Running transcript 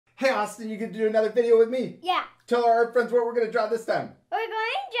Hey Austin, you can do another video with me? Yeah. Tell our friends what we're going to draw this time. We're going to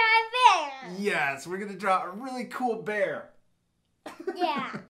draw a bear. Yes, we're going to draw a really cool bear.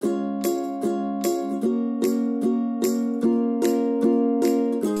 Yeah.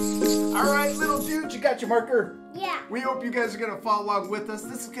 Alright, little dude, you got your marker? Yeah. We hope you guys are going to follow along with us.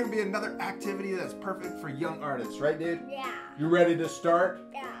 This is going to be another activity that's perfect for young artists, right dude? Yeah. You ready to start?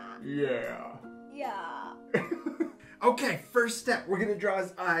 Yeah. Yeah. Yeah. Okay, first step, we're going to draw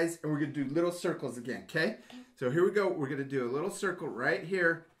his eyes and we're going to do little circles again, okay? So here we go. We're going to do a little circle right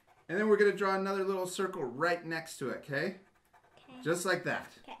here, and then we're going to draw another little circle right next to it, okay? Okay. Just like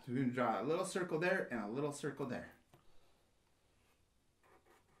that. Okay. So we're going to draw a little circle there and a little circle there.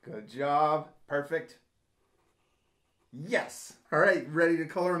 Good job. Perfect. Yes. All right, ready to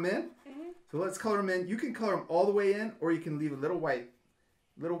color them in? Mm-hmm. So let's color them in. You can color them all the way in, or you can leave a little white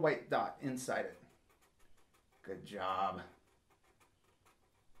dot inside it. Good job.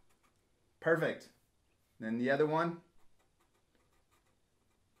 Perfect. Then the other one.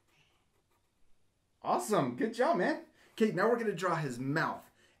 Awesome. Good job, man. Okay, now we're going to draw his mouth.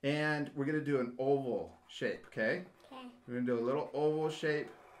 And we're going to do an oval shape, okay? Okay. We're going to do a little oval shape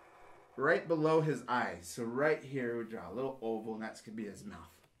right below his eyes. So right here, we draw a little oval, and that's going to be his mouth.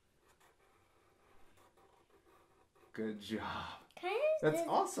 Good job. Kind of. That's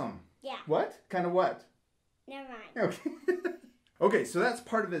awesome. Yeah. What? Kind of what? Never mind. Okay. Okay, so that's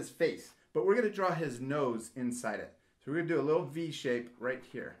part of his face, but we're going to draw his nose inside it. So we're going to do a little V shape right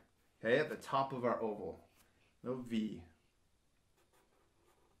here, okay, at the top of our oval. Little V.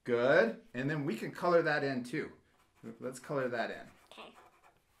 Good. And then we can color that in too. Let's color that in. Okay.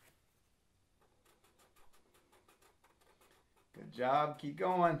 Good job. Keep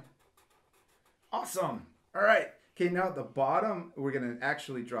going. Awesome. All right. Okay, now at the bottom, we're going to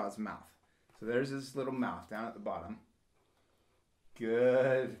actually draw his mouth. So there's his little mouth down at the bottom.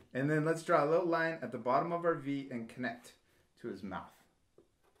 Good. And then let's draw a little line at the bottom of our V and connect to his mouth.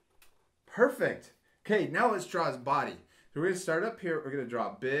 Perfect. Okay, now let's draw his body. So we're going to start up here. We're going to draw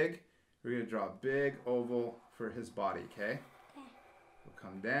a big oval for his body, okay? Okay. We'll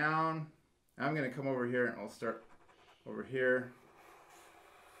come down. Now I'm going to come over here and I'll start over here.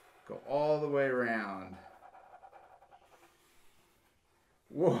 Go all the way around.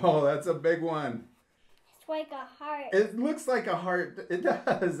 Whoa, that's a big one. It's like a heart. It looks like a heart. It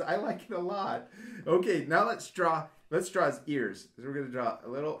does. I like it a lot. Okay, now let's draw his ears. So we're going to draw a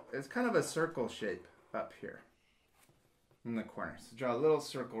little, it's kind of a circle shape up here in the corner. So draw a little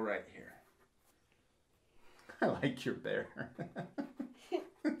circle right here. I like your bear.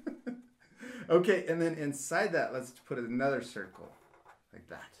 Okay, and then inside that, let's put another circle like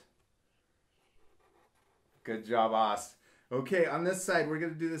that. Good job, Oz. Okay, on this side, we're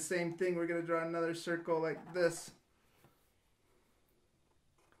going to do the same thing. We're going to draw another circle like this.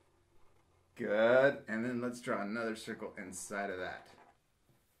 Good. And then let's draw another circle inside of that.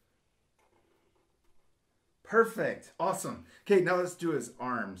 Perfect. Awesome. Okay, now let's do his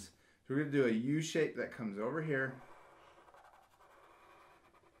arms. So we're going to do a U shape that comes over here.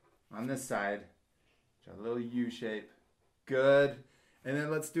 On this side, draw a little U shape. Good. And then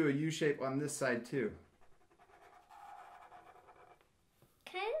let's do a U shape on this side too.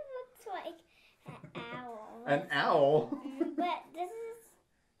 Kind of looks like an owl. An owl? But this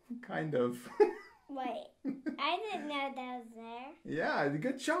is... Kind of. Wait. I didn't know that was there. Yeah,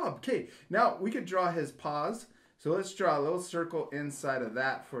 good job. Okay, now we could draw his paws. So let's draw a little circle inside of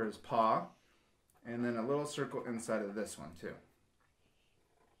that for his paw. And then a little circle inside of this one too.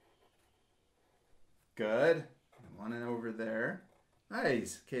 Good. One and over there.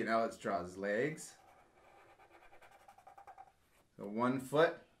 Nice. Okay, now let's draw his legs. So 1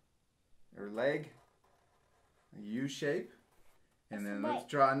 foot or leg, a U shape. And then let's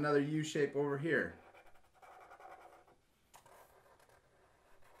draw another U shape over here.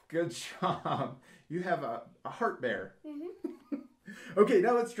 Good job. You have a heart bear. Mm-hmm. Okay,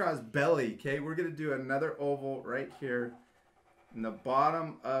 now let's draw his belly. Okay, we're going to do another oval right here in the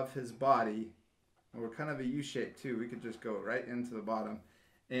bottom of his body. And we're kind of a U shape too. We could just go right into the bottom.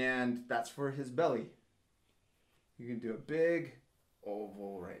 And that's for his belly. You can do a big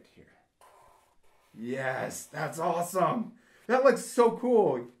oval right here. Yes, that's awesome. That looks so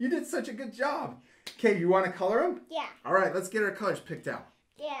cool. You did such a good job. Okay, you want to color them? Yeah. All right, let's get our colors picked out.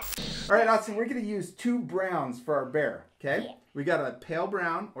 Yeah. All right, Austin, we're going to use 2 browns for our bear, okay? Yeah. We got a pale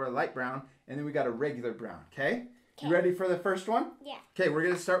brown or a light brown, and then we got a regular brown, okay? You Okay. ready for the first one? Yeah. Okay, we're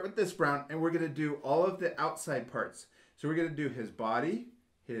going to start with this brown, and we're going to do all of the outside parts. So we're going to do his body,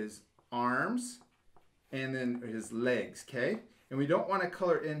 his arms, and then his legs, okay? And we don't want to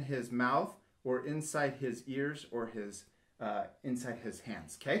color in his mouth or inside his ears or his inside his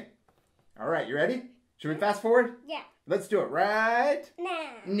hands, okay? All right, you ready? Should we fast forward? Yeah. Let's do it right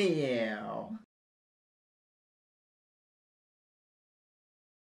Now. now.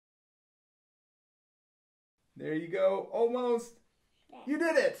 There you go, almost. You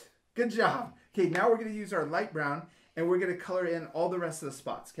did it. Good job. Okay, now we're going to use our light brown, and we're going to color in all the rest of the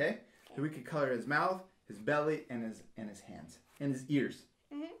spots, okay? So we can color his mouth, his belly, and his hands, and his ears.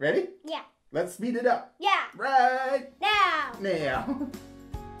 Ready? Yeah. Let's speed it up. Yeah. Right Now. now.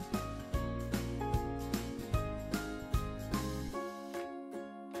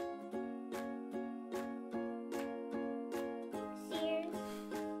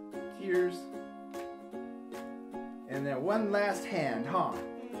 Ears. And then one last hand, huh?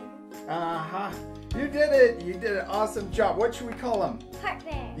 Uh-huh. You did it. You did an awesome job. What should we call him? Heart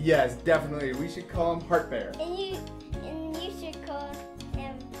bear. Yes, definitely. We should call him Heart Bear. And you should call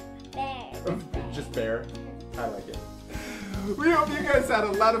him Bear. Just Bear. I like it. We hope you guys had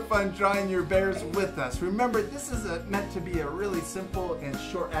a lot of fun drawing your bears with us. Remember, this is meant to be a really simple and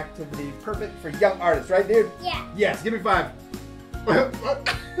short activity, perfect for young artists, right, dude? Yeah. Yes, give me 5.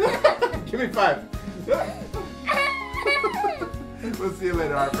 Give me 5. We'll see you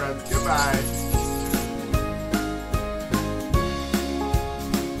later, our friends. Goodbye.